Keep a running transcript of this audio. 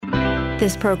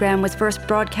This program was first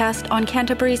broadcast on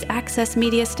Canterbury's access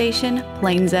media station,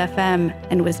 Plains FM,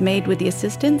 and was made with the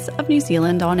assistance of New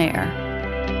Zealand On Air.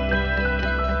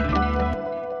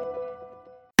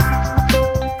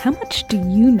 How much do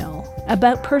you know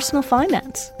about personal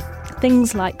finance?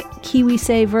 Things like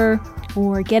KiwiSaver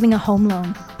or getting a home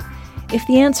loan. If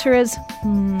the answer is,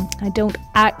 I don't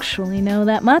actually know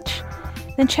that much,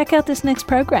 then check out this next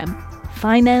program,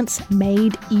 Finance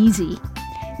Made Easy.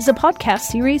 It's a podcast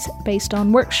series based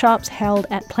on workshops held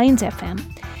at Plains FM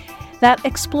that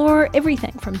explore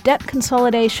everything from debt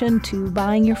consolidation to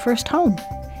buying your first home.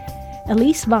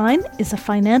 Elise Vine is a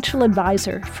financial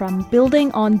advisor from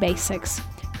Building on Basics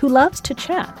who loves to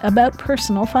chat about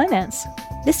personal finance.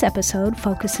 This episode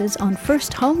focuses on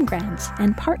first home grants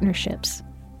and partnerships.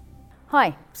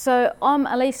 Hi, so I'm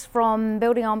Elise from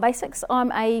Building on Basics.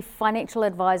 I'm a financial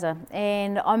advisor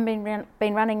and I've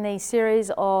been running these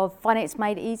series of Finance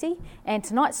Made Easy, and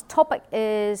tonight's topic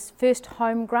is first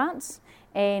home grants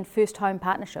and first home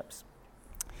partnerships.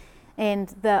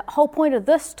 And the whole point of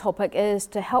this topic is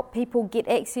to help people get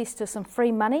access to some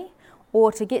free money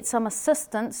or to get some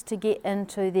assistance to get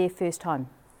into their first home.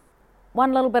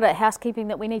 One little bit of housekeeping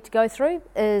that we need to go through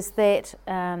is that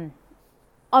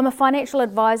I'm a financial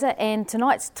advisor, and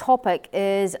tonight's topic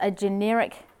is a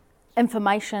generic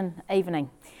information evening.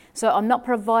 So I'm not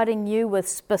providing you with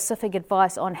specific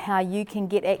advice on how you can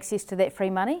get access to that free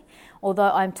money,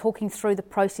 although I'm talking through the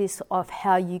process of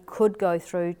how you could go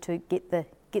through to get the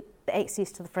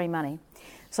access to the free money.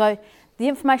 So the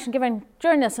information given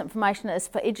during this information is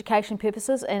for education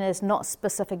purposes and is not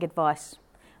specific advice.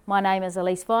 My name is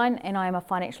Elise Vine and I am a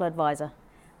financial advisor.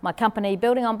 My company,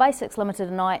 Building on Basics Limited,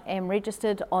 and I am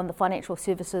registered on the Financial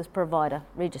Services Provider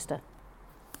Register.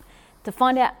 To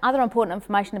find out other important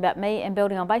information about me and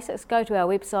Building on Basics, go to our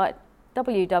website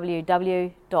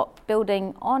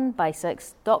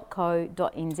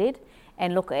www.buildingonbasics.co.nz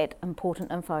and look at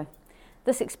important info.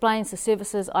 This explains the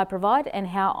services I provide and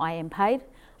how I am paid,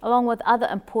 along with other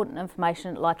important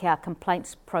information like our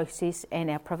complaints process and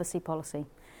our privacy policy.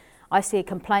 I see a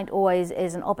complaint always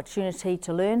as an opportunity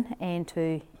to learn and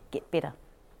to get better.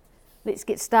 Let's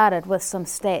get started with some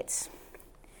stats.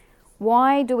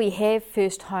 Why do we have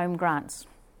first home grants?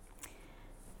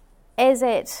 As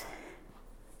at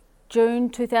June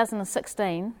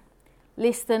 2016,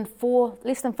 less than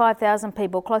 5,000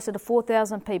 people, closer to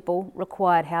 4,000 people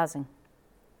required housing.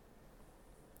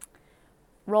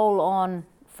 Roll on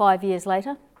 5 years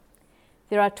later,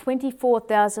 there are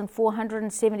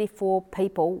 24,474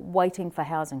 people waiting for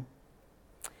housing.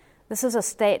 This is a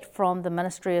stat from the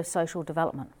Ministry of Social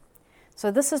Development. So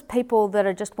this is people that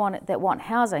want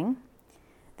housing,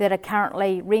 that are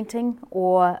currently renting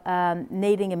or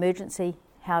needing emergency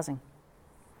housing.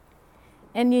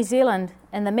 In New Zealand,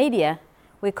 in the media,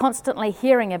 we're constantly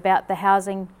hearing about the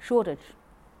housing shortage.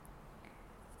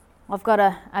 I've got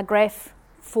a graph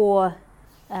for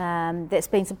that's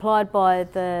been supplied by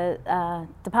the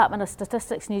Department of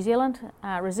Statistics New Zealand,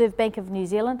 Reserve Bank of New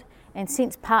Zealand, and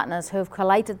Sense Partners who have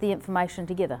collated the information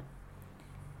together.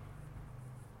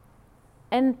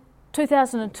 In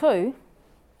 2002,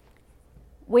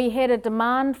 we had a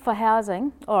demand for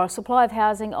housing, or a supply of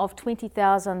housing of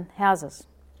 20,000 houses,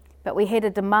 but we had a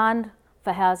demand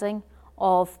for housing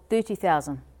of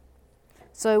 30,000.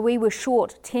 So we were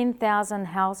short 10,000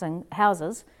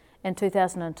 houses in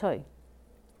 2002.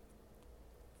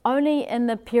 Only in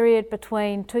the period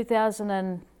between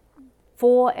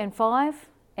 2004 and 5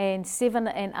 and 7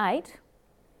 and 8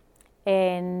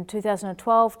 and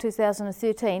 2012,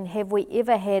 2013 have we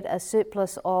ever had a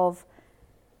surplus of,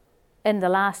 in the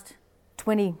last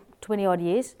 20 odd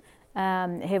years,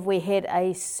 have we had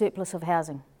a surplus of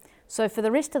housing. So for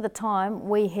the rest of the time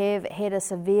we have had a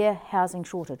severe housing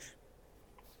shortage.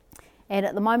 And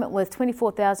at the moment, with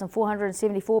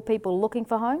 24,474 people looking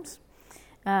for homes,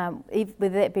 whether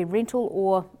that be rental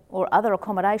or other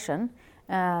accommodation,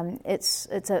 it's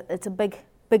a big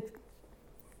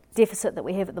deficit that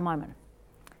we have at the moment.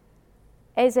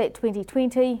 As at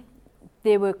 2020,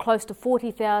 there were close to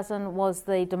 40,000 was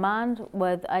the demand,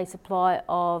 with a supply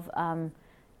of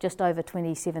just over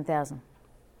 27,000.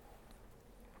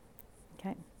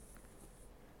 Okay.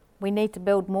 We need to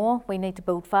build more, we need to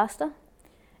build faster,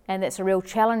 and that's a real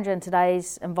challenge in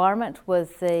today's environment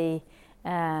with the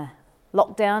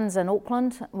lockdowns in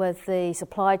Auckland, with the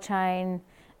supply chain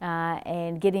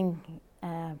and getting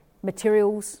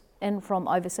materials in from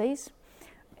overseas.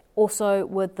 Also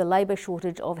with the labour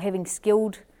shortage of having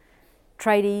skilled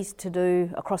tradies to do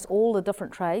across all the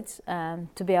different trades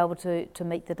to be able to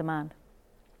meet the demand.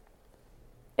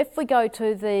 If we go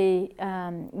to the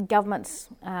government's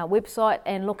website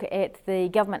and look at the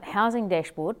government housing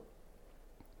dashboard,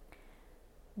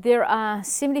 There are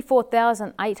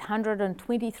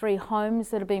 74,823 homes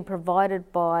that have been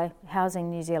provided by Housing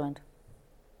New Zealand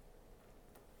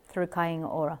through Kāinga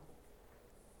Ora.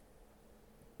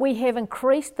 We have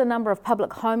increased the number of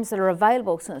public homes that are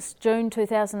available since June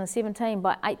 2017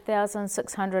 by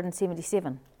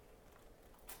 8,677.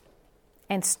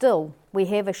 And still, we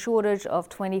have a shortage of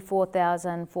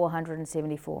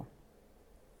 24,474.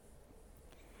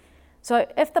 So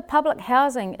if the public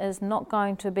housing is not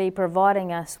going to be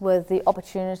providing us with the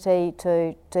opportunity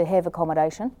to have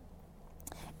accommodation,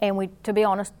 and we, to be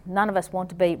honest, none of us want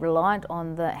to be reliant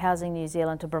on the Housing New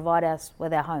Zealand to provide us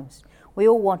with our homes. We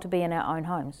all want to be in our own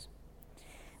homes.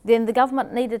 Then the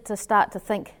government needed to start to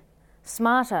think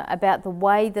smarter about the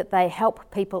way that they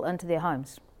help people into their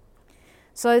homes.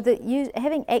 So that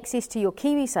having access to your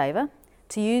KiwiSaver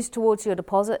to use towards your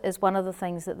deposit is one of the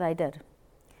things that they did.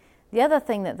 The other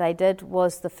thing that they did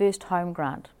was the first home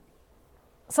grant.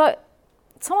 So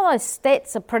some of those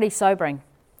stats are pretty sobering.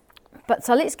 But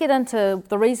so let's get into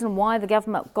the reason why the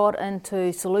government got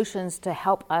into solutions to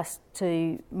help us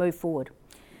to move forward.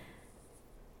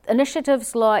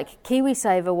 Initiatives like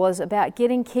KiwiSaver was about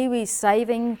getting Kiwis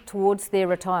saving towards their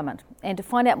retirement. And to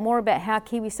find out more about how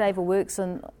KiwiSaver works,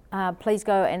 and please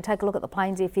go and take a look at the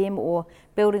Plains FM or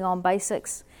Building on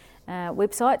Basics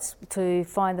websites to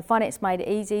find the Finance Made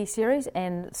Easy series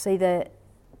and see the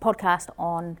podcast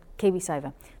on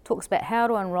KiwiSaver. Talks about how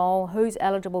to enrol, who's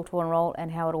eligible to enrol,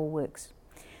 and how it all works.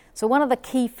 So one of the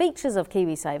key features of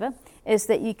KiwiSaver is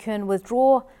that you can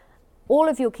withdraw all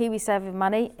of your KiwiSaver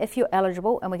money if you're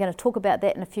eligible, and we're going to talk about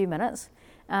that in a few minutes,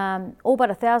 all but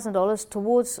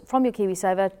 $1,000 from your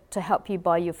KiwiSaver to help you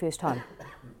buy your first home.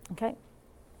 Okay.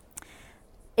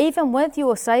 Even with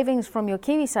your savings from your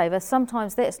KiwiSaver,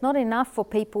 sometimes that's not enough for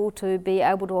people to be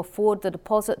able to afford the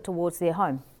deposit towards their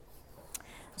home.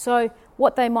 So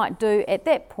what they might do at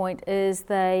that point is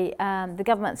the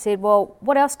government said, well,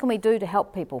 what else can we do to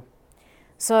help people?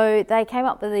 So they came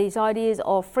up with these ideas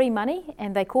of free money,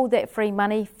 and they called that free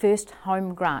money First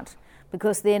Home Grant,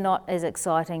 because they're not as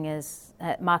exciting as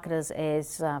marketers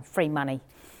as free money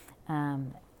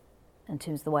in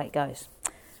terms of the way it goes.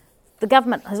 The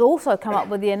government has also come up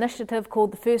with the initiative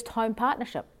called the First Home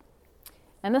Partnership.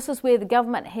 And this is where the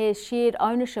government has shared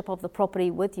ownership of the property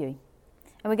with you.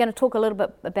 And we're going to talk a little bit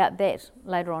about that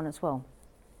later on as well.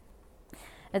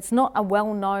 It's not a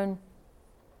well-known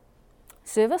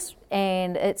service,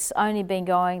 and it's only been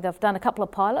going, they've done a couple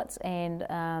of pilots, and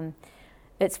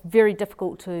it's very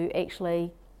difficult to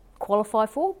actually qualify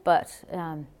for, but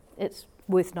it's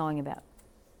worth knowing about.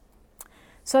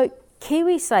 So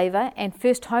KiwiSaver and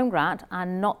First Home Grant are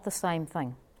not the same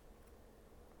thing.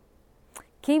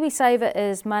 KiwiSaver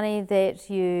is money that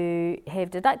you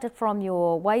have deducted from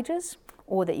your wages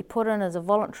or that you put in as a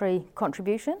voluntary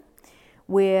contribution,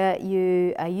 where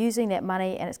you are using that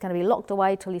money and it's going to be locked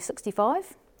away till you're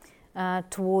 65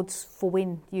 towards for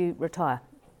when you retire.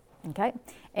 Okay,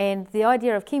 and the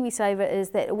idea of KiwiSaver is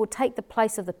that it will take the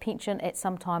place of the pension at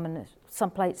some time in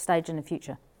some stage in the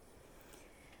future.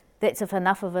 That's if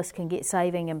enough of us can get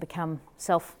saving and become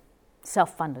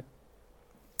self-funded.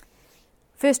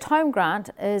 First Home Grant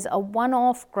is a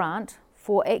one-off grant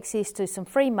for access to some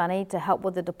free money to help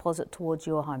with the deposit towards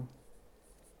your home,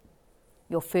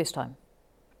 your first home.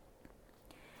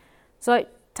 So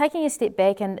taking a step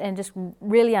back and just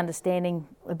really understanding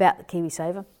about the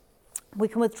KiwiSaver, we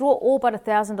can withdraw all but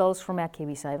 $1,000 from our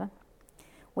KiwiSaver.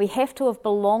 We have to have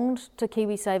belonged to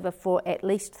KiwiSaver for at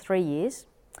least 3 years,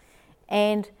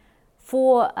 and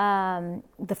for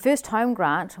the First Home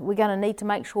Grant, we're going to need to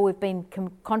make sure we've been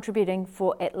contributing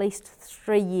for at least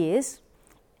 3 years,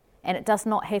 and it does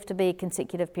not have to be a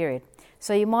consecutive period.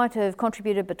 So you might have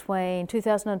contributed between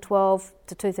 2012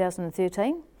 to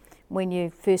 2013 when you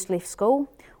first left school,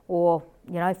 or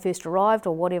first arrived,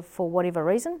 or whatever, for whatever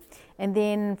reason, and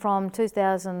then from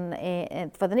 2000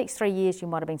 and for the next 3 years you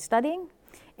might have been studying,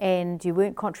 and you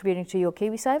weren't contributing to your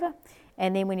KiwiSaver.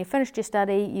 And then when you finished your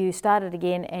study, you started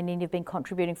again, and then you've been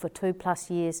contributing for 2+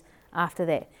 years after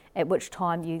that, at which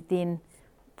time you then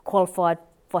qualified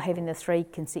for having the 3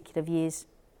 consecutive years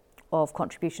of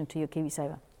contribution to your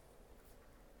KiwiSaver.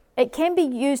 It can be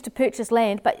used to purchase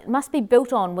land, but it must be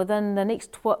built on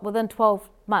within 12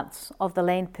 months of the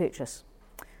land purchase.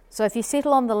 So if you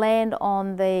settle on the land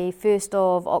on the 1st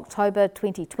of October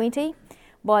 2020,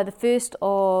 by the 1st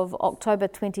of October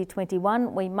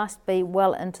 2021, we must be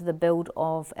well into the build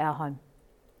of our home.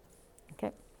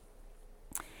 Okay.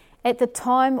 At the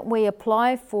time we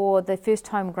apply for the First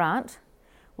Home Grant,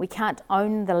 we can't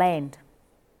own the land.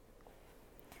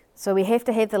 So we have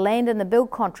to have the land and the build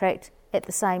contract at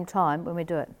the same time when we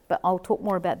do it. But I'll talk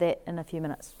more about that in a few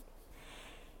minutes.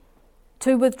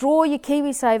 To withdraw your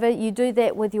KiwiSaver, you do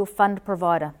that with your fund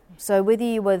provider. So whether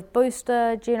you're with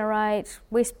Booster, Generate,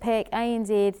 Westpac,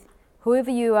 ANZ, whoever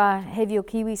you have your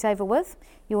KiwiSaver with,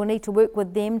 you will need to work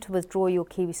with them to withdraw your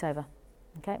KiwiSaver.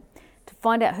 Okay. To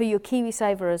find out who your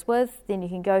KiwiSaver is with, then you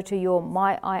can go to your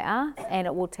My IR and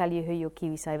it will tell you who your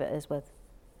KiwiSaver is with.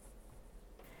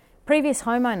 Previous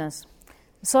homeowners.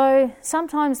 So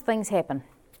sometimes things happen.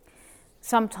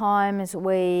 Sometimes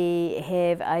we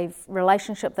have a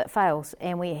relationship that fails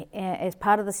and we, as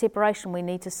part of the separation, we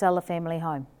need to sell a family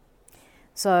home.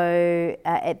 So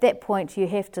at that point you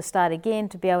have to start again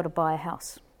to be able to buy a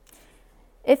house.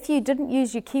 If you didn't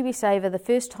use your KiwiSaver the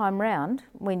first time round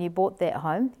when you bought that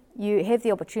home, you have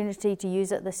the opportunity to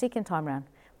use it the second time round.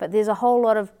 But there's a whole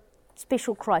lot of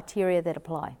special criteria that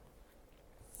apply.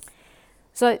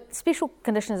 So special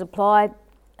conditions apply,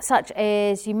 such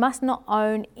as you must not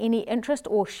own any interest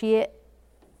or share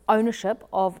ownership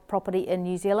of property in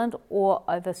New Zealand or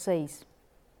overseas,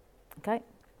 okay,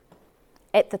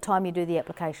 at the time you do the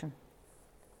application.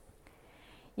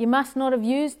 You must not have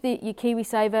used your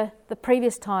KiwiSaver the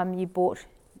previous time you bought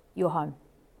your home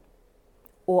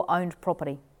or owned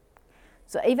property.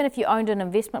 So even if you owned an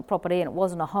investment property and it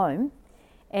wasn't a home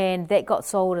and that got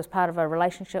sold as part of a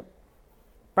relationship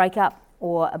breakup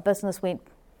or a business went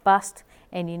bust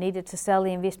and you needed to sell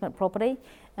the investment property,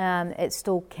 it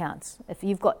still counts. If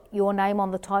you've got your name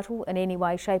on the title in any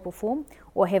way, shape or form,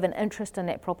 or have an interest in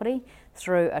that property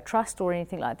through a trust or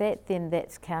anything like that, then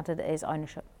that's counted as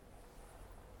ownership.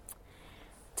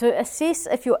 To assess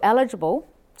if you're eligible,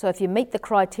 so if you meet the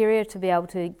criteria to be able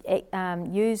to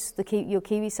use your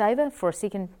KiwiSaver for a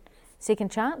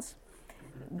second chance,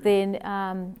 then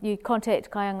you contact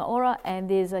Kāinga Ora and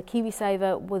there's a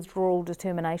KiwiSaver withdrawal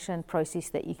determination process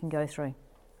that you can go through.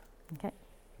 Okay,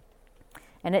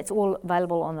 and it's all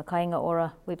available on the Kāinga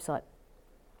Ora website.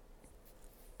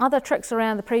 Other tricks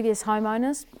around the previous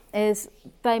homeowners is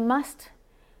they must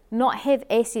not have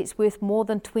assets worth more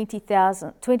than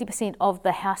 20% of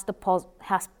the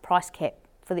house price cap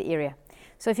for the area.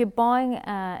 So if you're buying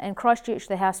in Christchurch,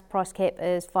 the house price cap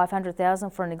is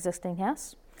 $500,000 for an existing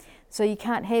house. So you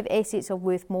can't have assets of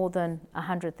worth more than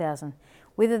 $100,000,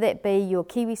 whether that be your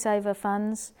KiwiSaver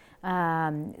funds,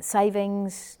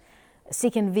 savings,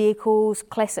 second vehicles,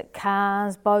 classic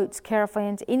cars, boats,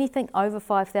 caravans, anything over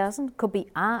 $5,000. Could be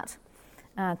art,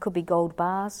 could be gold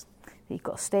bars that you've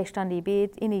got stashed under your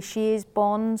bed, any shares,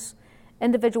 bonds,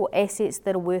 individual assets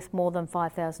that are worth more than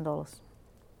 $5,000.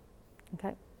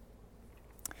 Okay.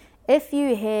 If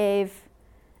you have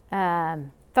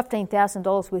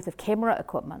 $15,000 worth of camera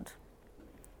equipment,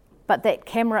 but that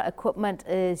camera equipment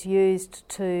is used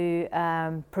to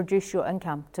produce your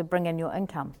income, to bring in your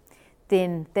income,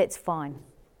 then that's fine.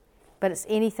 But it's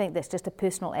anything that's just a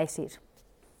personal asset.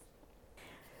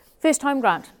 First home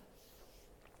grant.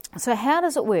 So how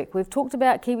does it work? We've talked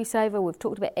about KiwiSaver, we've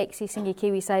talked about accessing your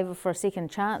KiwiSaver for a second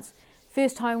chance.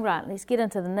 First home grant, let's get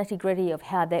into the nitty-gritty of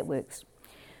how that works.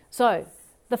 So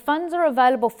the funds are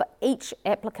available for each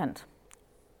applicant.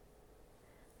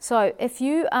 So if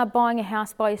you are buying a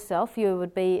house by yourself, you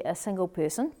would be a single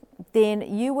person, then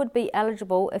you would be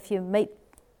eligible if you meet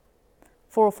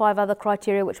 4 or 5 other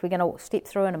criteria, which we're going to step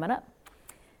through in a minute.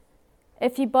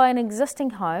 If you buy an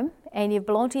existing home and you've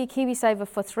belonged to your KiwiSaver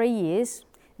for 3 years,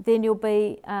 then you'll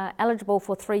be eligible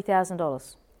for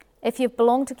 $3,000. If you've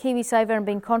belonged to KiwiSaver and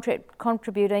been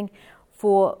contributing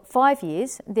for 5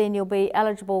 years, then you'll be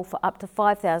eligible for up to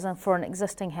 $5,000 for an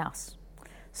existing house.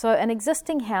 So an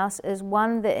existing house is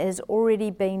one that has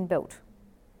already been built.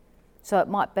 So it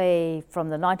might be from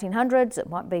the 1900s, it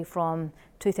might be from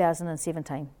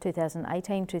 2017,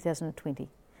 2018, 2020.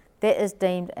 That is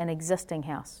deemed an existing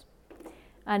house.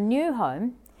 A new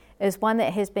home is one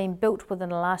that has been built within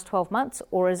the last 12 months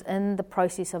or is in the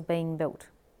process of being built.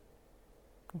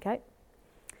 Okay?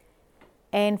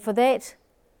 And for that,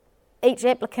 each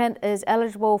applicant is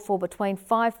eligible for between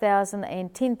 $5,000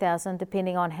 and $10,000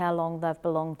 depending on how long they've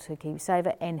belonged to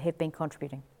KiwiSaver and have been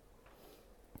contributing.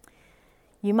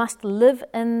 You must live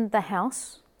in the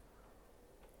house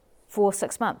for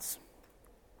 6 months.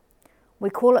 We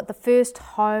call it the first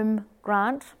home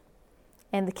grant,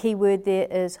 and the key word there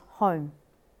is home.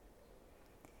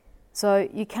 So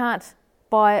you can't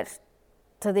buy it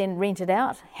to then rent it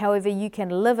out. However, you can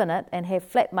live in it and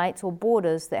have flatmates or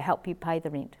boarders that help you pay the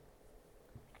rent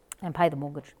and pay the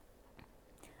mortgage.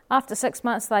 After 6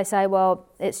 months, they say, well,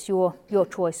 it's your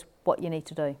choice what you need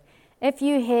to do. If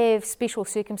you have special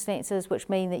circumstances which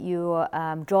mean that your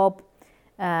job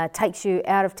takes you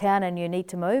out of town and you need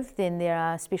to move, then there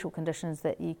are special conditions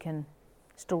that you can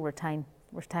still retain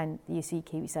the use of your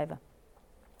KiwiSaver.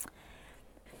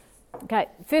 Okay,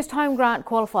 first home grant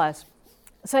qualifiers.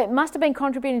 So it must have been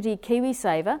contributing to your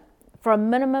KiwiSaver for a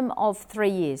minimum of 3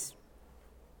 years.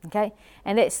 Okay,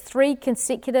 and that's three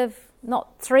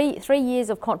years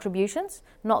of contributions,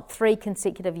 not 3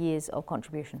 consecutive years of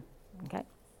contribution. Okay,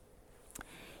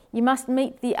 you must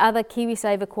meet the other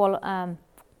KiwiSaver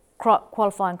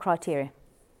qualifying criteria.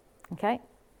 Okay,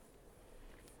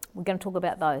 we're going to talk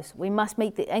about those. We must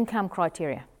meet the income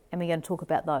criteria, and we're going to talk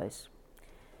about those.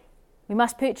 We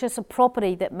must purchase a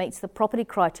property that meets the property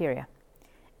criteria.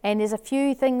 And there's a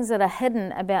few things that are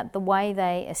hidden about the way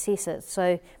they assess it.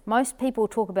 So most people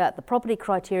talk about the property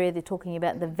criteria, they're talking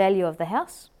about the value of the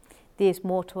house. There's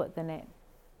more to it than that.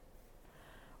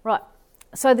 Right,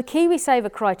 so the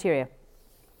KiwiSaver criteria.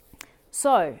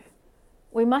 So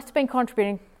we must have been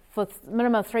contributing for a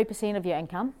minimum of 3% of your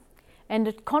income. And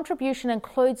the contribution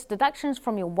includes deductions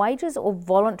from your wages or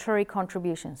voluntary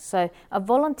contributions. So a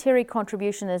voluntary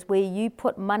contribution is where you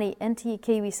put money into your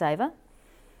KiwiSaver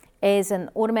as an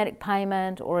automatic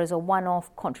payment or as a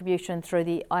one-off contribution through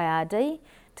the IRD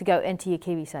to go into your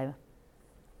KiwiSaver.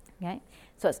 Okay?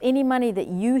 So it's any money that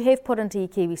you have put into your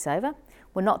KiwiSaver.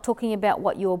 We're not talking about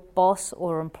what your boss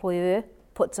or employer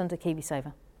puts into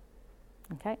KiwiSaver.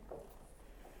 Okay?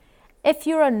 If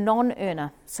you're a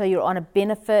non-earner, so you're on a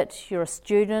benefit, you're a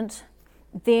student,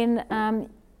 then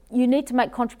you need to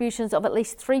make contributions of at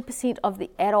least 3% of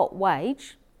the adult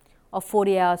wage of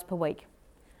 40 hours per week.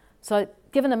 So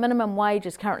given the minimum wage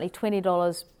is currently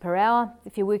 $20 per hour,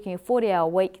 if you're working a 40-hour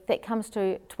week, that comes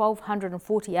to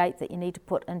 $1,248 that you need to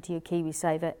put into your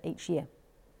KiwiSaver each year.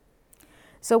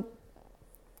 So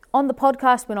on the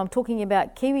podcast, when I'm talking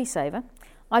about KiwiSaver,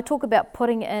 I talk about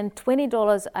putting in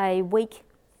 $20 a week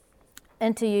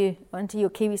into your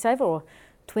KiwiSaver, or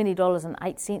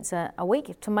 $20.08 a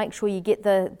week, to make sure you get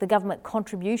the government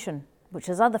contribution, which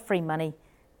is other free money,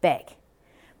 back.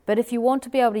 But if you want to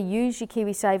be able to use your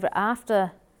KiwiSaver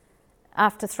after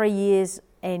 3 years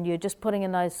and you're just putting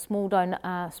in those small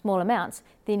amounts,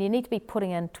 then you need to be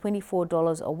putting in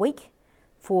 $24 a week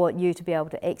for you to be able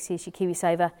to access your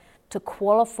KiwiSaver to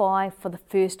qualify for the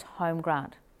first home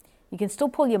grant. You can still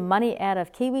pull your money out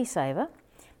of KiwiSaver,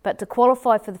 but to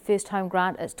qualify for the first home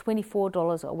grant, it's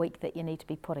 $24 a week that you need to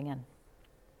be putting in.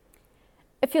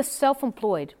 If you're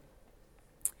self-employed,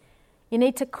 you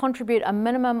need to contribute a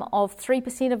minimum of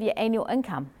 3% of your annual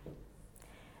income.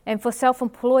 And for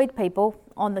self-employed people,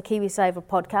 on the KiwiSaver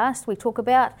podcast, we talk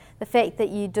about the fact that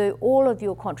you do all of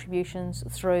your contributions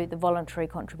through the voluntary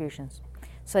contributions.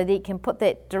 So that you can put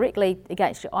that directly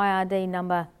against your IRD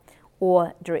number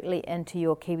or directly into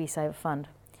your KiwiSaver fund.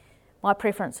 My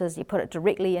preference is you put it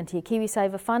directly into your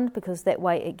KiwiSaver fund because that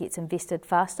way it gets invested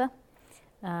faster.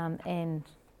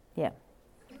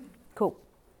 Cool.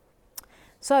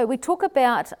 So we talk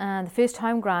about the first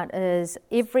home grant is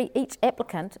each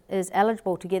applicant is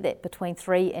eligible to get that between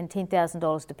 $3,000 and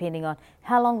 $10,000 depending on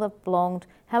how long they've belonged,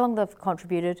 how long they've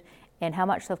contributed, and how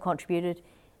much they've contributed,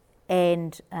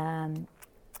 and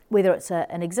whether it's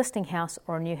an existing house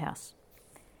or a new house.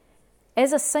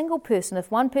 As a single person,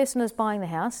 if one person is buying the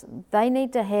house, they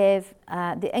need to have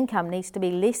the income needs to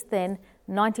be less than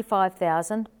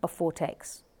 $95,000 before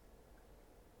tax.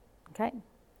 Okay.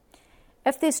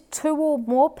 If there's 2 or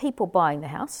more people buying the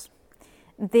house,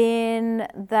 then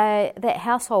that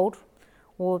household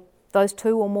or those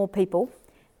 2 or more people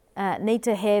need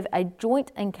to have a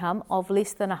joint income of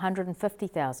less than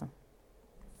 $150,000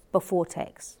 before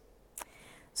tax.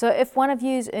 So if one of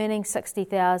you is earning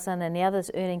 $60,000 and the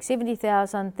other's earning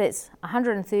 $70,000, that's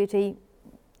 $130,000.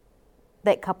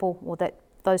 That couple or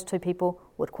those 2 people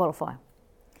would qualify.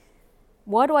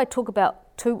 Why do I talk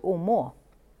about 2 or more?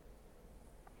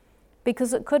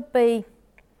 Because it could be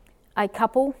a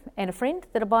couple and a friend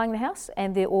that are buying the house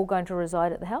and they're all going to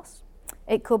reside at the house.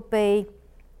 It could be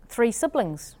 3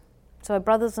 siblings, so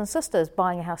brothers and sisters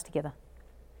buying a house together.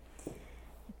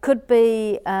 It could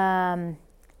be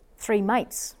 3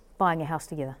 mates buying a house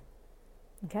together.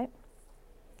 Okay.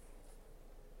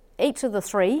 Each of the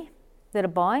 3 that are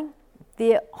buying,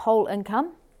 their whole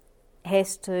income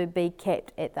has to be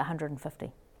capped at the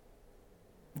 $150,000.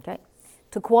 Okay.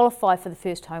 To qualify for the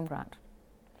first home grant.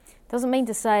 Doesn't mean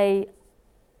to say,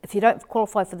 if you don't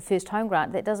qualify for the first home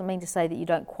grant, that doesn't mean to say that you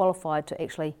don't qualify to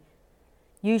actually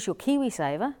use your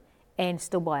KiwiSaver and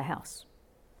still buy a house.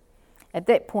 At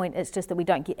that point, it's just that we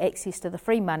don't get access to the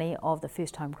free money of the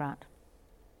first home grant.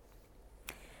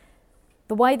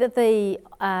 The way that they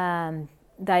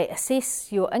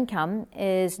assess your income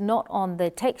is not on the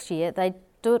tax year, they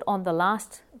do it on the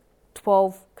last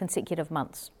 12 consecutive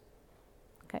months.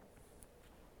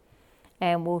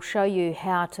 And we'll show you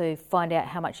how to find out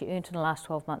how much you earned in the last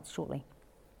 12 months shortly.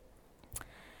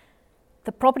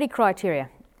 The property criteria.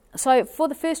 So for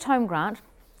the first home grant,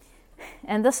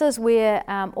 And this is where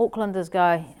Aucklanders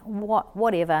go,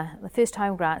 whatever, the first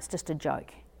home grant's just a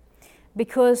joke.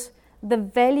 Because the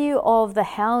value of the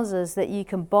houses that you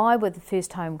can buy with the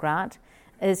first home grant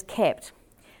is capped.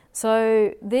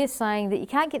 So they're saying that you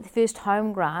can't get the first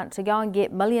home grant to go and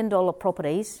get $1 million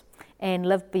properties and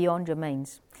live beyond your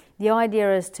means. The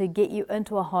idea is to get you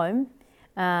into a home,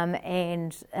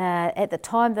 and at the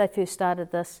time they first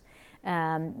started this,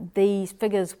 these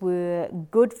figures were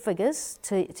good figures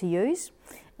to use,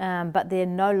 but they're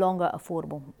no longer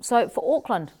affordable. So for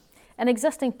Auckland, an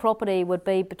existing property would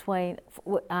be between,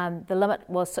 the limit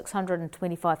was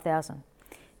 $625,000.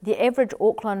 The average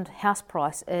Auckland house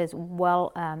price is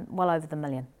well over the $1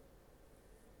 million.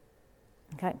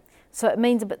 Okay, so it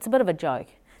means it's a bit of a joke.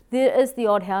 There is the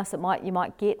odd house that you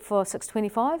might get for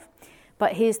 $625,000,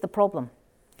 but here's the problem.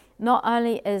 Not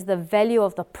only is the value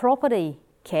of the property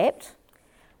capped,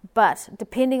 but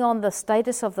depending on the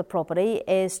status of the property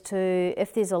as to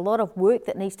if there's a lot of work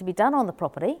that needs to be done on the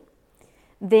property,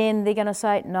 then they're going to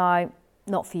say, no,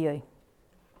 not for you.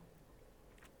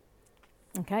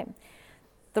 Okay.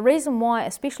 The reason why,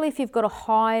 especially if you've got a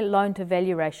high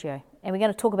loan-to-value ratio, and we're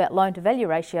going to talk about loan-to-value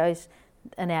ratios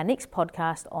in our next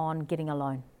podcast on getting a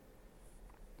loan.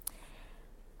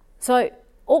 So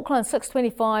Auckland,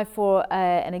 $625,000 for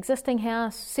an existing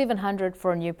house, $700,000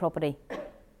 for a new property.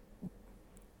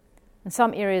 In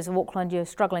some areas of Auckland, you're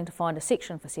struggling to find a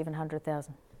section for $700,000.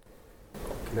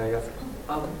 Can I ask,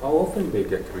 how often do they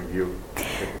get reviewed?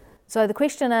 So the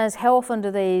question is, how often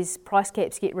do these price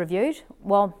caps get reviewed?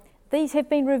 Well, these have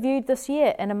been reviewed this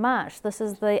year, and in March, this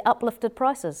is the uplifted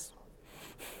prices,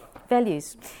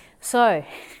 values. So,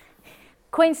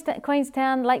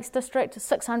 Queenstown, Lakes District,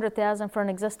 $600,000 for an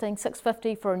existing,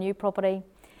 $650,000 for a new property.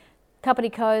 Kapiti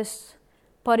Coast,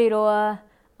 Porirua,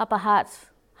 Upper Hutt,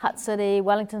 Hutt City,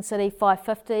 Wellington City,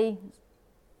 $550,000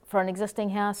 for an existing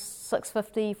house,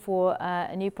 $650,000 for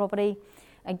a new property.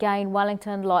 Again,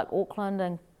 Wellington, like Auckland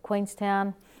and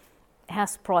Queenstown,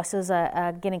 house prices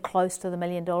are getting close to the $1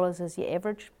 million as your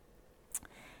average.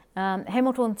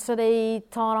 Hamilton City,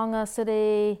 Tauranga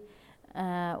City,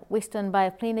 Western Bay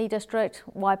of Plenty District,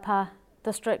 Waipa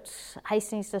District,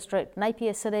 Hastings District,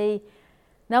 Napier City,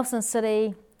 Nelson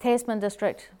City, Tasman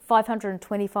District,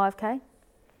 $525,000,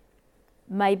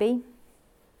 maybe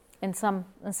in some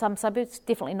suburbs,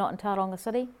 definitely not in Tauranga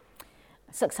City.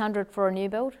 $600,000 for a new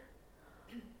build.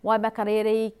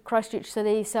 Waimakariri, Christchurch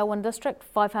City, Selwyn District,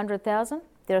 $500,000.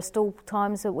 There are still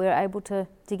times that we're able to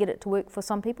get it to work for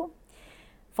some people.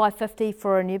 $550,000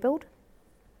 for a new build.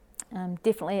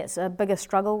 Definitely it's a bigger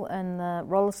struggle in the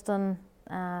Rolleston,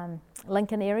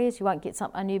 Lincoln areas. You won't get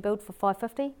a new build for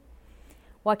 $550,000.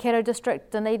 Waikato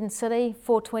District, Dunedin City,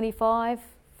 $425,000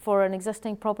 for an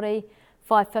existing property,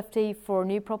 $550,000 for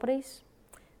new properties.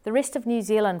 The rest of New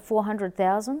Zealand,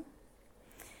 $400,000.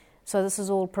 So this is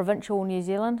all provincial New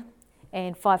Zealand,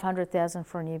 and $500,000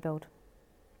 for a new build.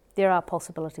 There are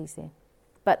possibilities there.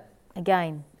 But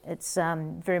again, it's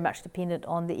very much dependent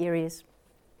on the areas.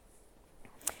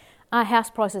 Are house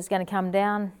prices going to come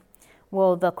down?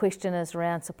 Well, the question is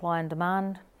around supply and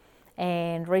demand.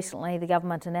 And recently the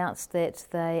government announced that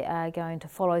they are going to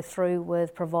follow through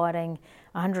with providing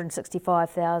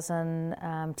 165,000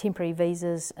 temporary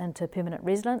visas into permanent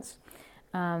residents.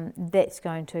 That's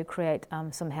going to create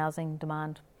some housing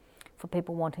demand for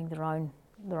people wanting their own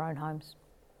homes.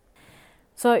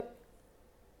 So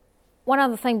one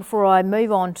other thing before I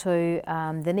move on to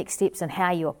the next steps and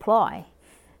how you apply.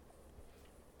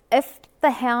 If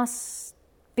the house,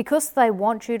 because they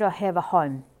want you to have a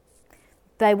home,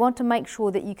 they want to make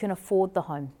sure that you can afford the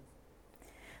home.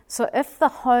 So if the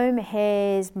home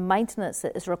has maintenance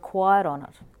that is required on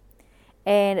it,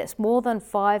 and it's more than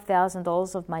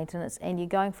 $5,000 of maintenance, and you're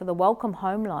going for the welcome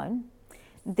home loan,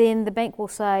 then the bank will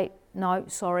say, no,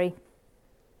 sorry,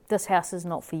 this house is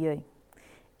not for you.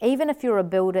 Even if you're a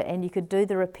builder and you could do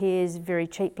the repairs very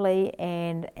cheaply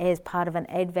and as part of an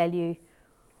add value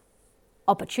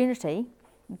opportunity,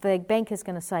 the bank is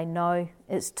going to say, no,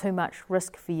 it's too much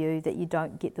risk for you that you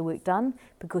don't get the work done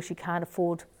because you can't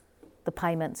afford the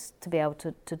payments to be able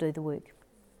to do the work.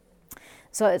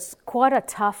 So it's quite a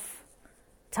tough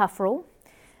rule,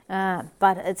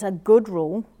 but it's a good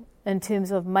rule in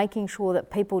terms of making sure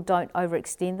that people don't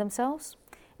overextend themselves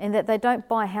and that they don't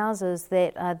buy houses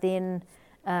that are then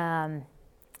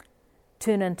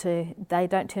turn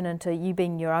into you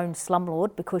being your own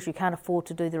slumlord because you can't afford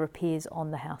to do the repairs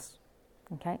on the house.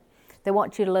 Okay, they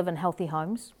want you to live in healthy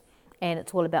homes, and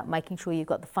it's all about making sure you've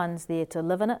got the funds there to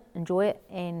live in it, enjoy it,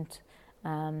 and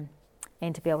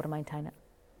to be able to maintain it.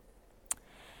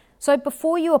 So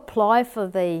before you apply for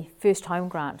the first home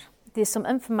grant, there's some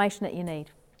information that you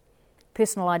need.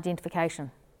 personal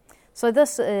identification. So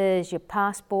this is your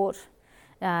passport.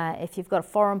 If you've got a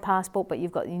foreign passport but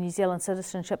you've got your New Zealand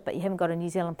citizenship but you haven't got a New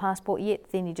Zealand passport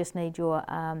yet, then you just need your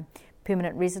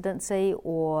permanent residency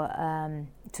or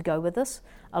to go with this,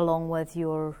 along with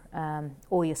your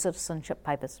all your citizenship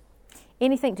papers.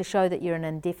 Anything to show that you're an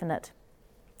indefinite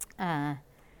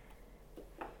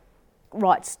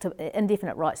rights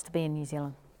to be in New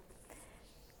Zealand.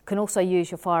 Can also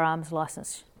use your firearms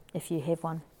licence if you have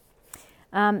one.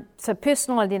 So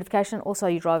personal identification, also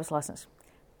your driver's licence.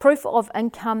 Proof of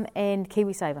income and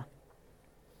KiwiSaver.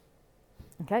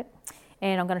 Okay,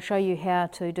 and I'm going to show you how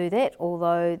to do that,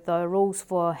 although the rules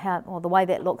for how, or the way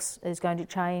that looks is going to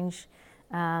change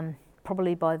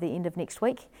probably by the end of next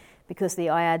week, because the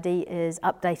IRD is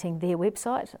updating their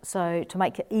website, so to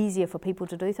make it easier for people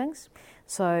to do things.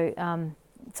 So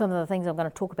some of the things I'm going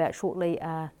to talk about shortly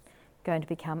are going to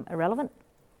become irrelevant,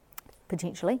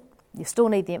 potentially. You still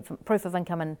need the proof of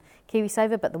income and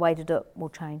KiwiSaver, but the way to do it will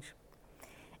change.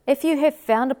 If you have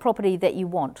found a property that you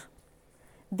want,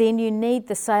 then you need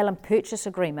the sale and purchase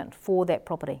agreement for that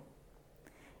property.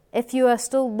 If you are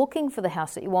still looking for the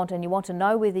house that you want and you want to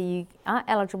know whether you are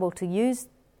eligible to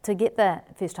get the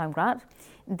first home grant,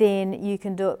 then you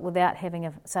can do it without having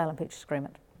a sale and purchase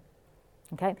agreement.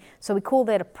 Okay, so we call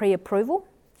that a pre-approval.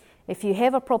 If you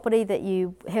have a property that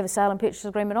you have a sale and purchase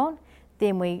agreement on,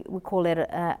 then we call that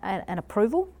an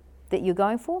approval that you're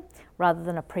going for, rather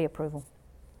than a pre-approval.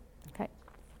 Okay.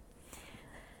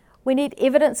 We need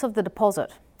evidence of the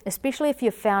deposit, especially if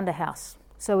you've found a house.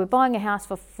 So we're buying a house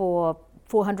for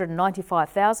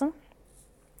 $495,000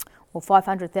 or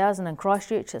 $500,000 in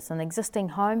Christchurch. It's an existing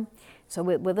home, so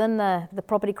we're within the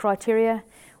property criteria.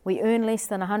 We earn less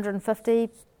than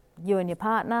 $150,000, you and your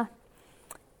partner.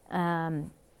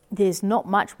 There's not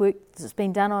much work that's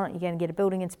been done on it. You're going to get a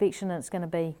building inspection and it's going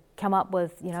to come up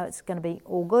with, it's going to be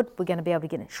all good. We're going to be able to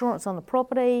get insurance on the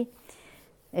property.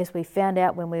 As we found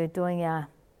out when we were doing our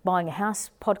Buying a House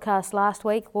podcast last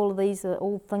week, all of these are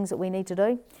all things that we need to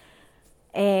do.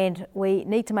 And we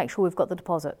need to make sure we've got the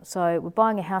deposit. So we're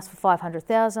buying a house for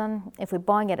 $500,000. If we're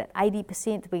buying it at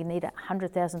 80%, we need a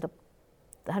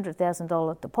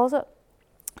 $100,000 deposit.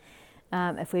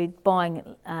 If we're buying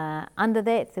under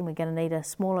that, then we're going to need a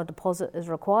smaller deposit as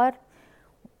required.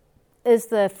 Is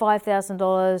the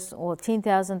 $5,000 or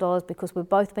 $10,000 because we've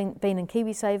both been in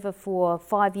KiwiSaver for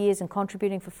 5 years and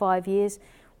contributing for 5 years?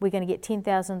 We're going to get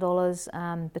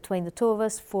 $10,000 between the two of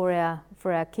us for our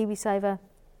KiwiSaver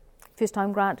first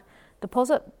home grant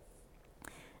deposit.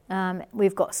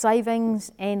 We've got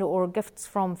savings and or gifts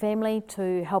from family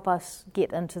to help us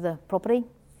get into the property,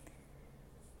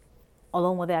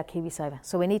 along with our KiwiSaver.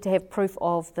 So we need to have proof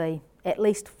of at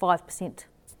least 5%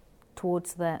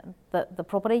 towards the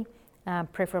property,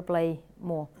 preferably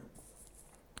more.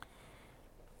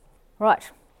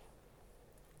 Right.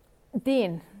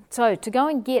 Then, so to go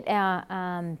and get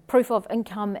our proof of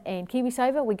income and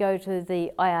KiwiSaver, we go to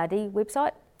the IRD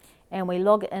website and we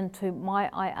log into My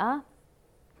IR,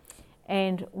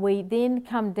 and we then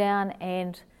come down,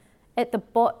 and at the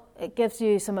bottom it gives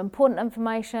you some important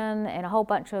information and a whole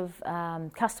bunch of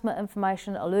customer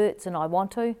information, alerts, and I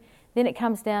want to. Then it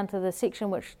comes down to the section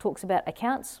which talks about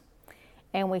accounts,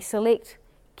 and we select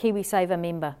KiwiSaver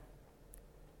member.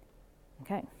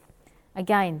 Okay.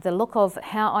 Again, the look of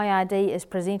how IRD is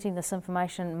presenting this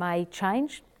information may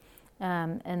change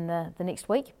in the next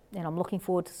week, and I'm looking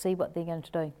forward to see what they're going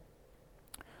to do.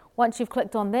 Once you've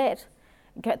clicked on that,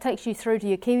 it takes you through to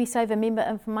your KiwiSaver member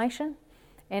information.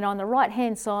 And on the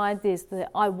right-hand side, there's the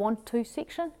I want to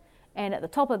section. And at the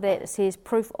top of that, it says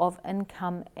proof of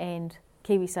income and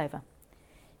KiwiSaver.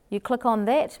 You click on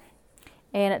that,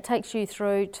 and it takes you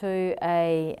through to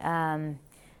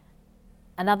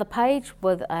another page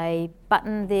with a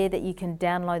button there that you can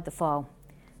download the file.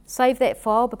 Save that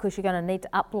file because you're going to need to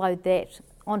upload that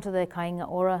onto the Kāinga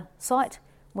Ora site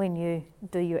when you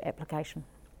do your application.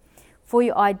 For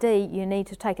your ID, you need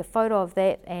to take a photo of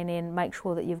that and then make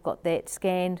sure that you've got that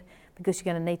scanned, because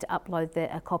you're going to need to upload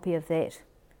a copy of that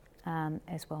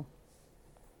as well.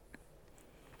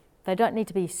 They don't need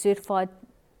to be certified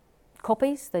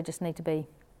copies, they just need to be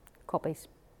copies.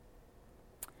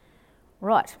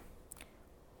 Right.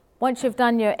 Once you've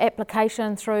done your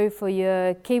application through for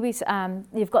your Kiwis,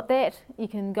 you've got that, you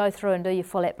can go through and do your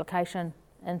full application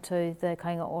into the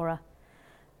Kāinga Ora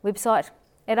website.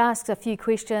 It asks a few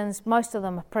questions. Most of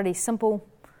them are pretty simple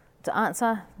to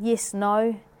answer, yes,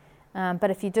 no.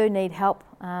 But if you do need help,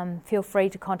 feel free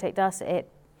to contact us at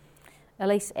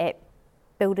Elise at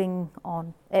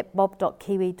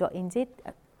bob.kiwi.nz,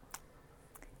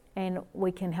 and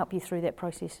we can help you through that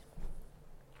process.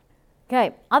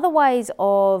 Okay, other ways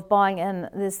of buying in,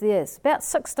 there's about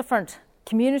 6 different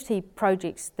community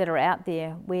projects that are out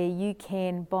there where you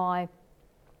can buy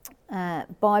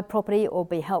property or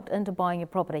be helped into buying your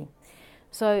property.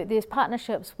 So there's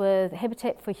partnerships with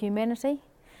Habitat for Humanity,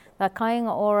 the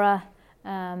Kāinga Ora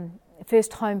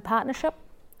First Home Partnership.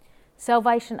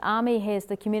 Salvation Army has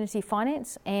the community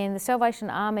finance, and the Salvation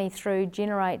Army through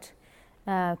Generate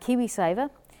KiwiSaver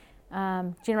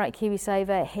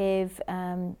have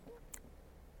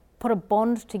put a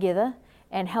bond together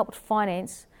and helped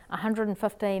finance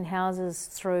 115 houses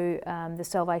through the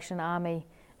Salvation Army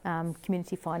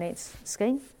community finance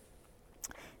scheme.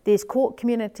 There's Court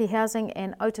Community Housing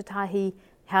and Otatahi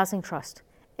Housing Trust.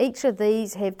 Each of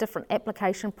these have different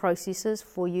application processes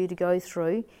for you to go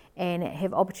through and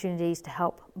have opportunities to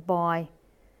help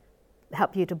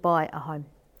you to buy a home.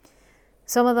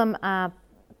 Some of them are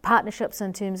partnerships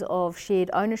in terms of shared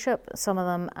ownership. Some of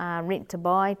them are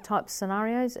rent-to-buy type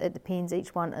scenarios. It depends,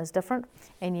 each one is different,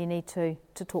 and you need to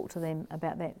talk to them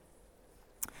about that.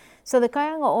 So the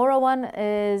Kāinga Ora one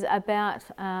is about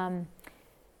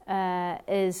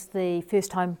is the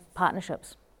first home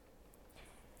partnerships.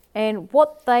 And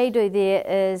what they do there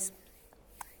is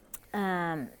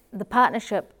the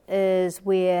partnership is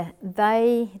where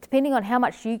they, depending on how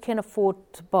much you can afford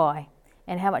to buy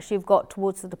and how much you've got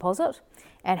towards the deposit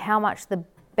and how much the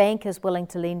bank is willing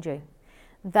to lend you,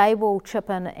 they will chip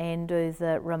in and do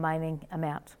the remaining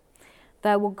amount.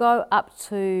 They will go up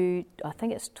to, I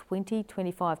think it's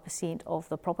 25% of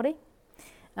the property,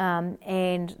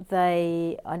 and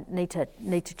they need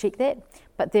to check that.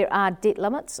 But there are debt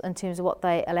limits in terms of what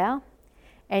they allow,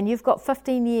 and you've got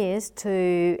 15 years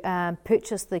to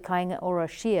purchase the Kāinga Ora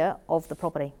share of the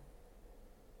property.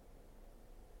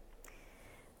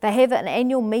 They have an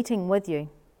annual meeting with you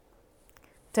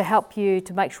to help you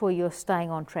to make sure you're staying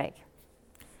on track.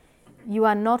 You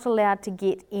are not allowed to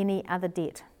get any other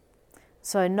debt.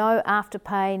 So no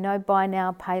afterpay, no buy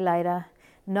now, pay later,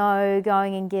 no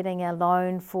going and getting a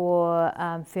loan for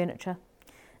furniture,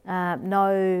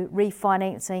 no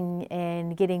refinancing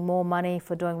and getting more money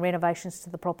for doing renovations to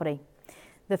the property.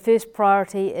 The first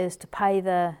priority is to pay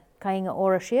the Kāinga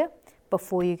Ora share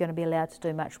before you're going to be allowed to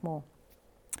do much more.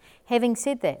 Having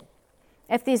said that,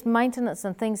 if there's maintenance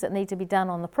and things that need to be done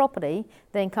on the property,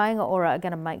 then Kāinga Ora are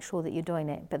going to make sure that you're doing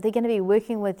that. But they're going to be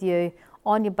working with you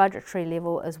on your budgetary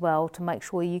level as well to make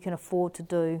sure you can afford to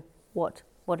do what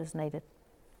is needed.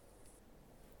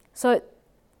 So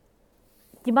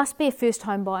you must be a first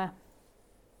home buyer.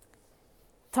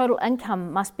 Total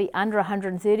income must be under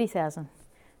 130,000.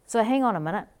 So hang on a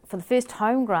minute. For the first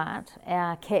home grant,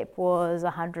 our cap was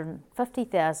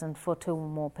 150,000 for 2 or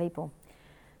more people.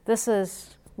 This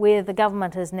is where the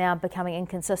government is now becoming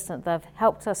inconsistent. They've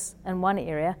helped us in one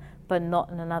area, but not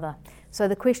in another. So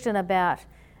the question about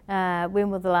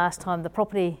when was the last time the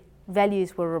property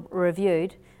values were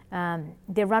reviewed,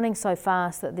 they're running so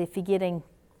fast that they're forgetting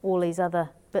all these other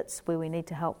bits where we need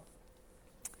to help.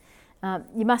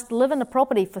 You must live in the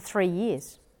property for 3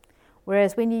 years,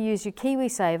 whereas when you use your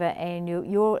KiwiSaver and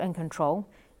you're in control,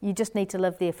 you just need to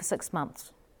live there for 6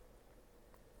 months.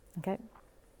 Okay.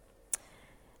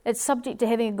 It's subject to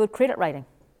having a good credit rating.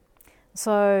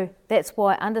 So that's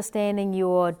why understanding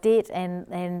your debt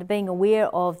and being aware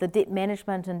of the debt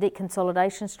management and debt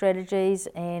consolidation strategies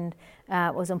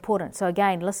was important. So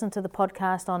again, listen to the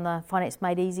podcast on the Finance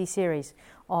Made Easy series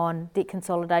on debt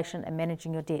consolidation and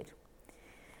managing your debt.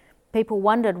 People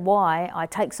wondered why I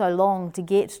take so long to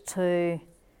get to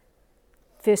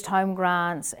first home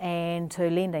grants and to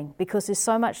lending, because there's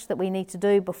so much that we need to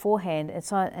do beforehand,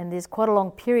 and there's quite a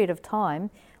long period of time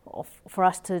for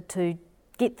us to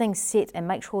get things set and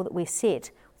make sure that we're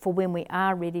set for when we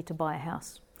are ready to buy a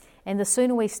house. And the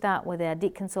sooner we start with our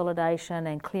debt consolidation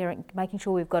and clearing, making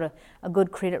sure we've got a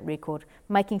good credit record,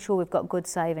 making sure we've got good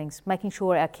savings, making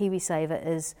sure our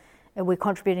KiwiSaver we're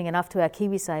contributing enough to our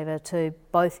KiwiSaver to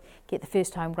both get the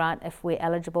first home grant if we're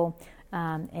eligible,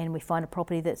 and we find a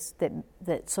property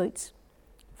that suits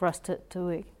for us to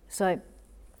work. So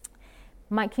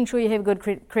making sure you have a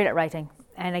good credit rating.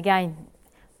 And again,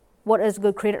 what is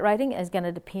good credit rating is going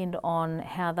to depend on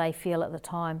how they feel at the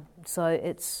time. So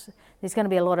there's going to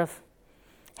be a lot of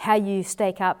how you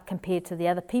stack up compared to the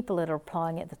other people that are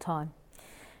applying at the time.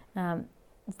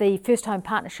 The first home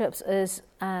partnerships is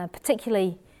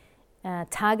particularly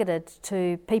targeted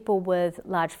to people with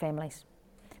large families,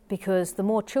 because the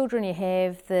more children you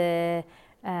have, the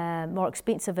more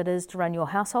expensive it is to run your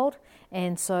household,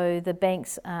 and so the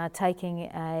banks are taking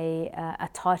a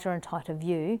tighter and tighter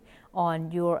view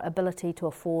on your ability to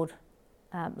afford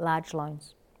large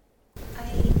loans.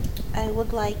 I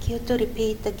would like you to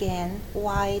repeat again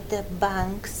why the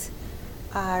banks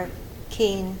are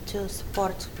keen to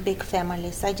support big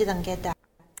families. I didn't get that.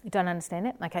 You don't understand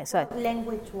it? Okay, so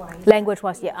Language-wise.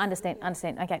 language-wise, yeah, understand.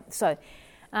 Okay, so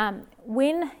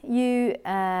when you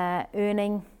are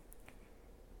earning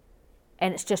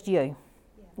and it's just you,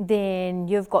 then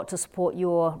you've got to support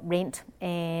your rent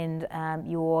and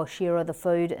your share of the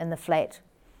food in the flat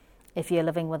if you're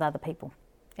living with other people,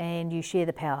 and you share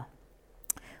the power.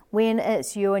 When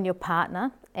it's you and your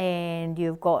partner and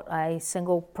you've got a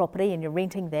single property and you're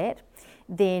renting that,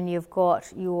 then you've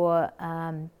got your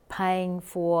paying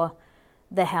for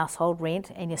the household rent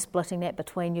and you're splitting that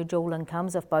between your dual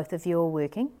incomes if both of you are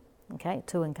working, okay,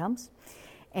 2 incomes.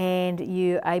 And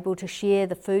you're able to share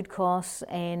the food costs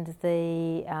and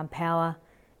the power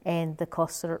and the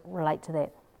costs that relate to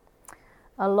that.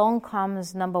 Along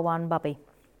comes number 1, Bubby,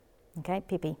 okay,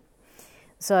 Peppy.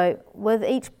 So with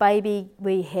each baby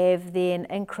we have then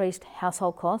increased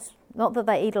household costs. Not that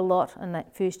they eat a lot in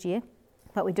that first year,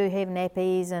 but we do have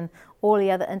nappies and all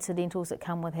the other incidentals that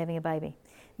come with having a baby.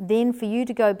 Then for you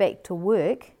to go back to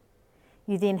work,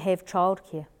 you then have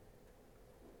childcare.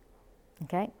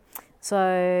 Okay? So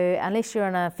unless you're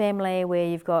in a family where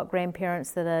you've got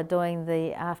grandparents that are doing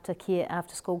the after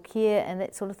school care and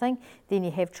that sort of thing, then you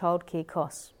have childcare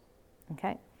costs.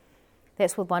 Okay?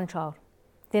 That's with 1 child.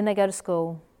 Then they go to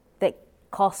school. That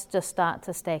costs just start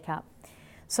to stack up.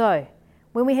 So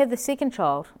when we have the second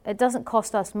child, it doesn't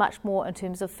cost us much more in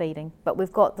terms of feeding, but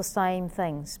we've got the same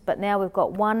things. But now we've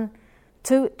got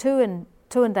two in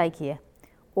daycare,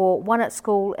 or 1 at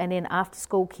school and then after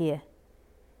school care,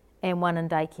 and 1 in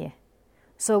daycare.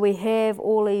 So we have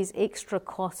all these extra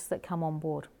costs that come on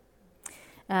board.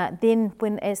 Then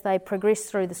as they progress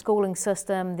through the schooling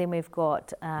system, then we've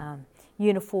got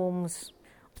uniforms,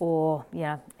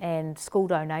 and school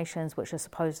donations, which are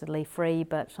supposedly free,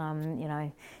 but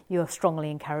you're strongly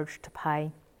encouraged to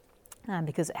pay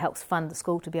because it helps fund the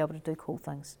school to be able to do cool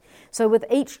things. So with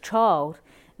each child,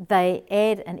 they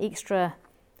add an extra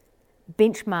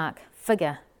benchmark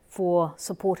figure for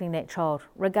supporting that child,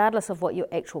 regardless of what your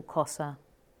actual costs are.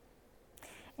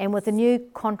 And with the new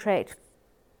Credit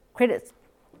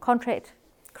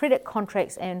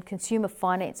Contracts and Consumer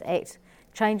Finance Act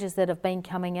changes that have been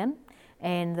coming in,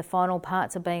 and the final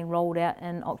parts are being rolled out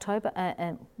in October,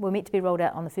 and were meant to be rolled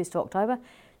out on the 1st of October,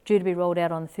 due to be rolled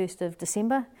out on the 1st of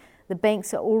December. The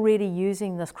banks are already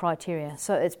using this criteria,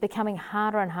 so it's becoming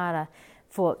harder and harder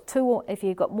for if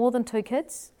you've got more than 2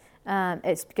 kids,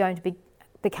 it's going to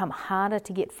become harder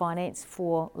to get finance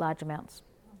for large amounts.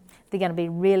 They're going to be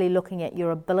really looking at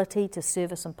your ability to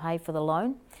service and pay for the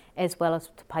loan, as well as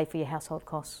to pay for your household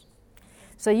costs.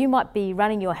 So you might be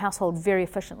running your household very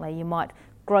efficiently. You might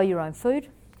grow your own food.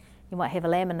 You might have a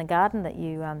lamb in the garden that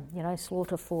you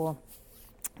slaughter for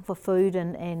food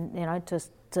and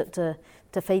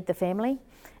to feed the family,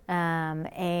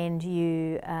 and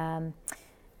you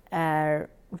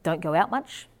don't go out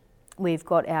much. We've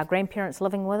got our grandparents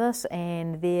living with us,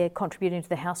 and they're contributing to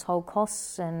the household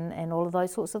costs and all of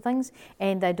those sorts of things,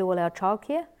 and they do all our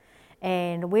childcare,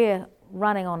 and we're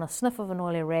running on a sniff of an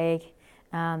oily rag.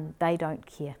 They don't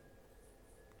care.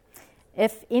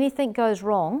 If anything goes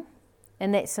wrong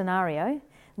in that scenario,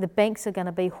 the banks are going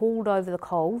to be hauled over the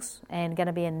coals and going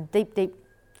to be in deep, deep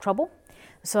trouble.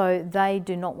 So they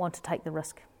do not want to take the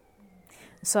risk.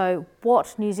 So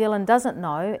what New Zealand doesn't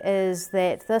know is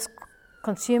that the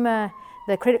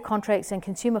Credit Contracts and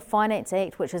Consumer Finance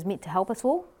Act, which is meant to help us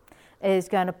all, is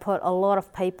going to put a lot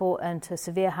of people into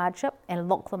severe hardship and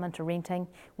lock them into renting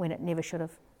when it never should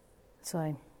have.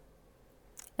 So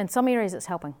in some areas it's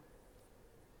helping.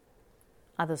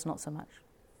 Others not so much.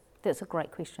 That's a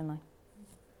great question though.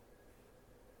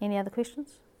 Any other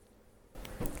questions?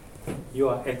 You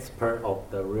are expert of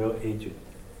the real agent,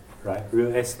 right?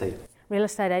 Real estate. Real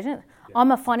estate agent? Yeah.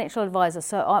 I'm a financial advisor,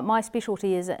 so my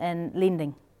specialty is in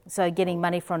lending, so getting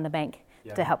money from the bank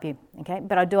to help you, okay?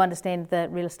 But I do understand the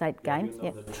real estate game. You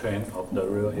know the trend of the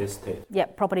real estate. Yeah,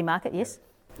 property market, yes.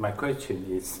 My question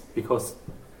is, because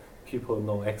people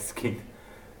know asking,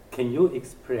 can you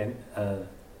explain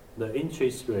the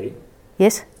interest rate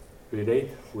Yes?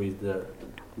 relate with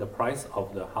the price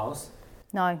of the house?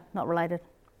 No, not related.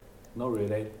 Not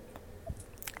related.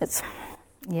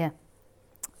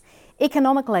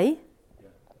 Economically,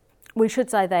 we should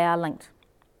say they are linked,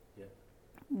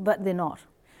 but they're not.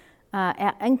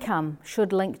 Our income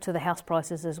should link to the house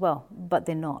prices as well, but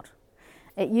they're not.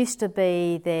 It used to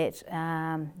be that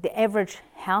the average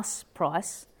house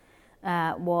price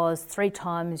was 3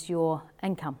 times your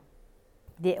income,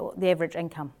 the average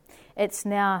income. It's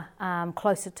now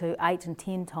closer to 8 and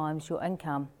 10 times your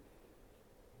income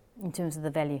in terms of the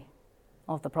value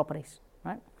of the properties,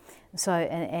 right? So,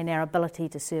 and our ability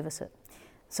to service it.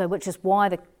 So which is why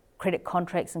the Credit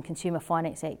Contracts and Consumer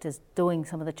Finance Act is doing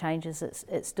some of the changes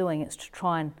it's doing. It's to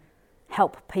try and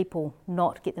help people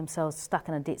not get themselves stuck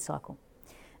in a debt cycle,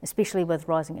 especially with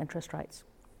rising interest rates.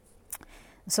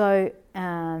 So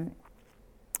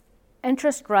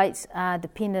interest rates are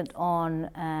dependent on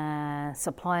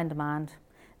supply and demand,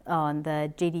 on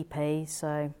the GDP,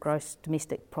 so gross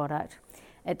domestic product.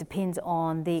 It depends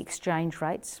on the exchange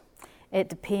rates. It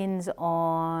depends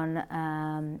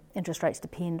on, interest rates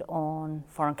depend on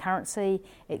foreign currency,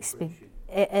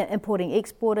 importing,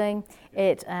 exporting.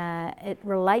 It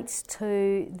relates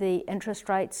to the interest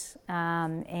rates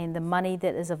and the money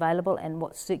that is available and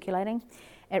what's circulating.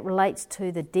 It relates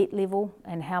to the debt level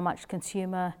and how much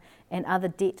consumer and other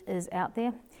debt is out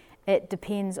there. It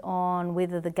depends on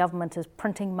whether the government is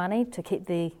printing money to keep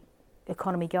the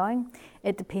economy going.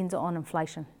 It depends on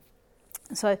inflation.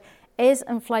 So as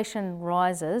inflation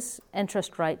rises,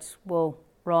 interest rates will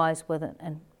rise with it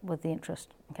and with the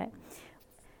interest. Okay,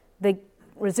 the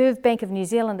Reserve Bank of New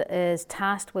Zealand is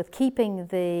tasked with keeping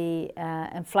the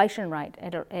inflation rate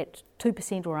at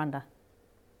 2% or under.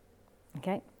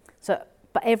 Okay, so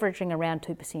but averaging around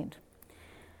 2%.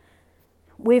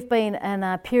 We've been in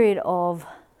a period of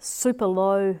super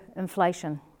low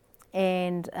inflation,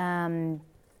 and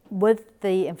with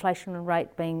the inflation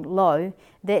rate being low,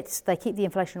 they keep the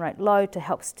inflation rate low to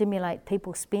help stimulate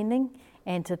people's spending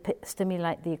and to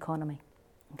stimulate the economy.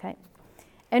 Okay,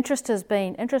 interest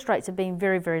rates have been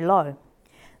very, very low.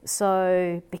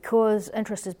 So because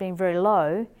interest has been very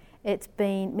low, it's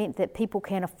been meant that people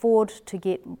can afford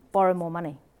to borrow more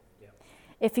money. Yeah.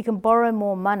 If you can borrow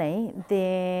more money,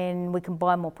 then we can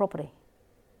buy more property.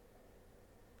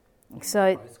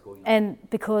 So, and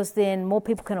because then more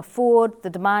people can afford, the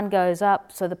demand goes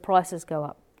up, so the prices go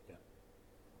up. Yeah.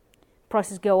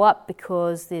 Prices go up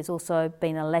because there's also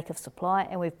been a lack of supply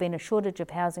and we've been a shortage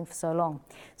of housing for so long.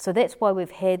 So that's why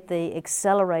we've had the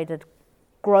accelerated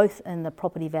growth in the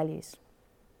property values.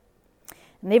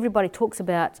 And everybody talks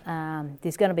about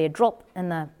there's going to be a drop in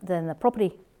the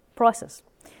property prices.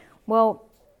 Well,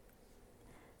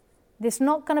 there's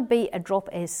not going to be a drop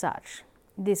as such.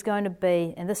 There's going to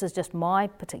be, and this is just my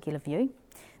particular view,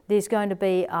 there's going to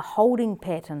be a holding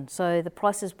pattern, so the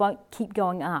prices won't keep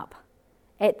going up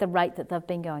at the rate that they've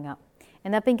been going up.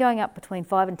 And they've been going up between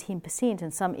 5 and 10%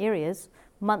 in some areas,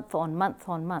 month on month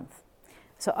on month.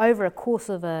 So over a course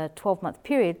of a 12-month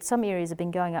period, some areas have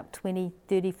been going up 20,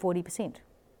 30, 40%.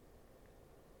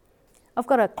 I've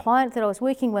got a client that I was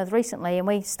working with recently, and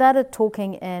we started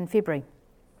talking in February.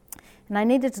 And they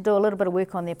needed to do a little bit of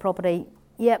work on their property.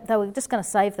 Yep, they were just going to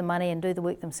save the money and do the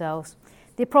work themselves.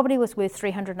 Their property was worth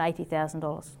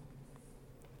 $380,000.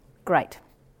 Great.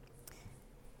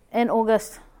 In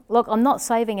August, look, I'm not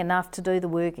saving enough to do the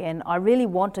work and I really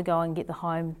want to go and get the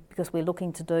home because we're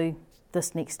looking to do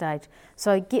this next stage.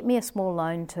 So get me a small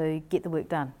loan to get the work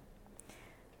done.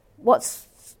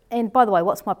 And by the way,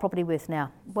 what's my property worth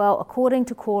now? Well, according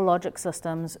to Core Logic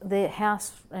Systems, the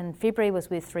house in February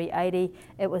was worth $380.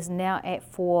 It was now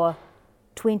at $420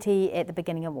 at the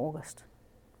beginning of August.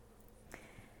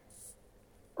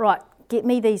 Right, get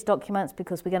me these documents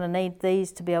because we're going to need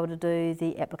these to be able to do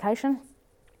the application.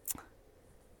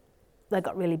 They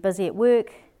got really busy at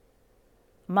work.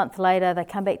 A month later, they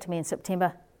come back to me in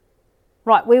September.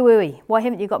 Right, where were we? Why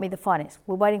haven't you got me the finance?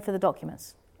 We're waiting for the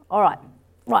documents. All right,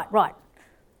 right.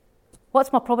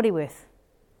 What's my property worth?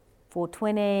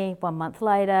 $420. 1 month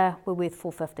later, we're worth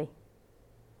 $450.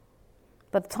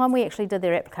 By the time we actually did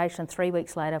their application 3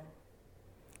 weeks later,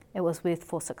 it was worth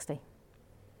 $460.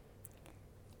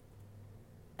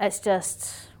 It's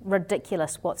just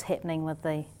ridiculous what's happening with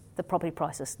the property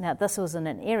prices. Now, this was in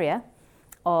an area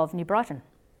of New Brighton.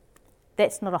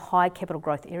 That's not a high capital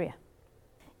growth area.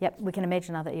 Yep, we can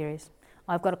imagine other areas.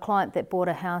 I've got a client that bought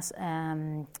a house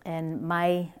in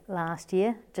May last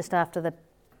year, just after the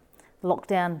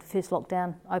first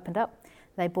lockdown opened up.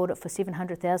 They bought it for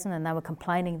 $700,000 and they were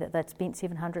complaining that they'd spent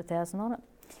 $700,000 on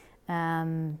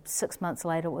it. 6 months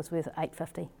later, it was worth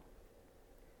 $850.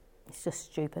 It's just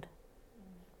stupid.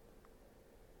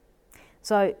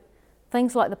 So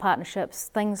things like the partnerships,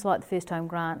 things like the first home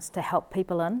grants to help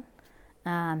people in,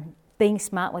 being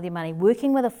smart with your money,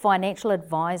 working with a financial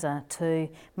advisor to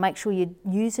make sure you're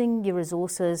using your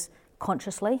resources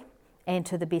consciously and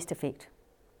to the best effect.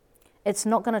 It's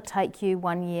not going to take you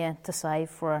 1 year to save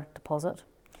for a deposit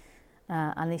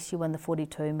unless you win the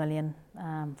 $42 million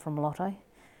from Lotto.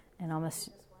 And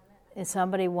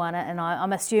somebody won it, and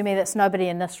I'm assuming that's nobody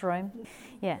in this room.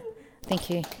 Yeah, thank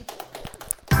you.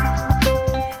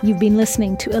 You've been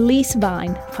listening to Elise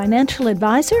Vine, financial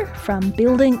advisor from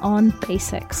Building on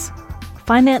Basics.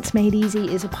 Finance Made Easy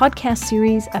is a podcast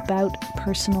series about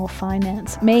personal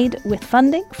finance, made with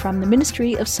funding from the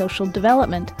Ministry of Social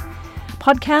Development.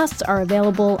 Podcasts are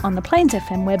available on the Plains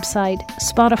FM website,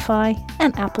 Spotify,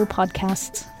 and Apple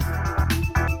Podcasts.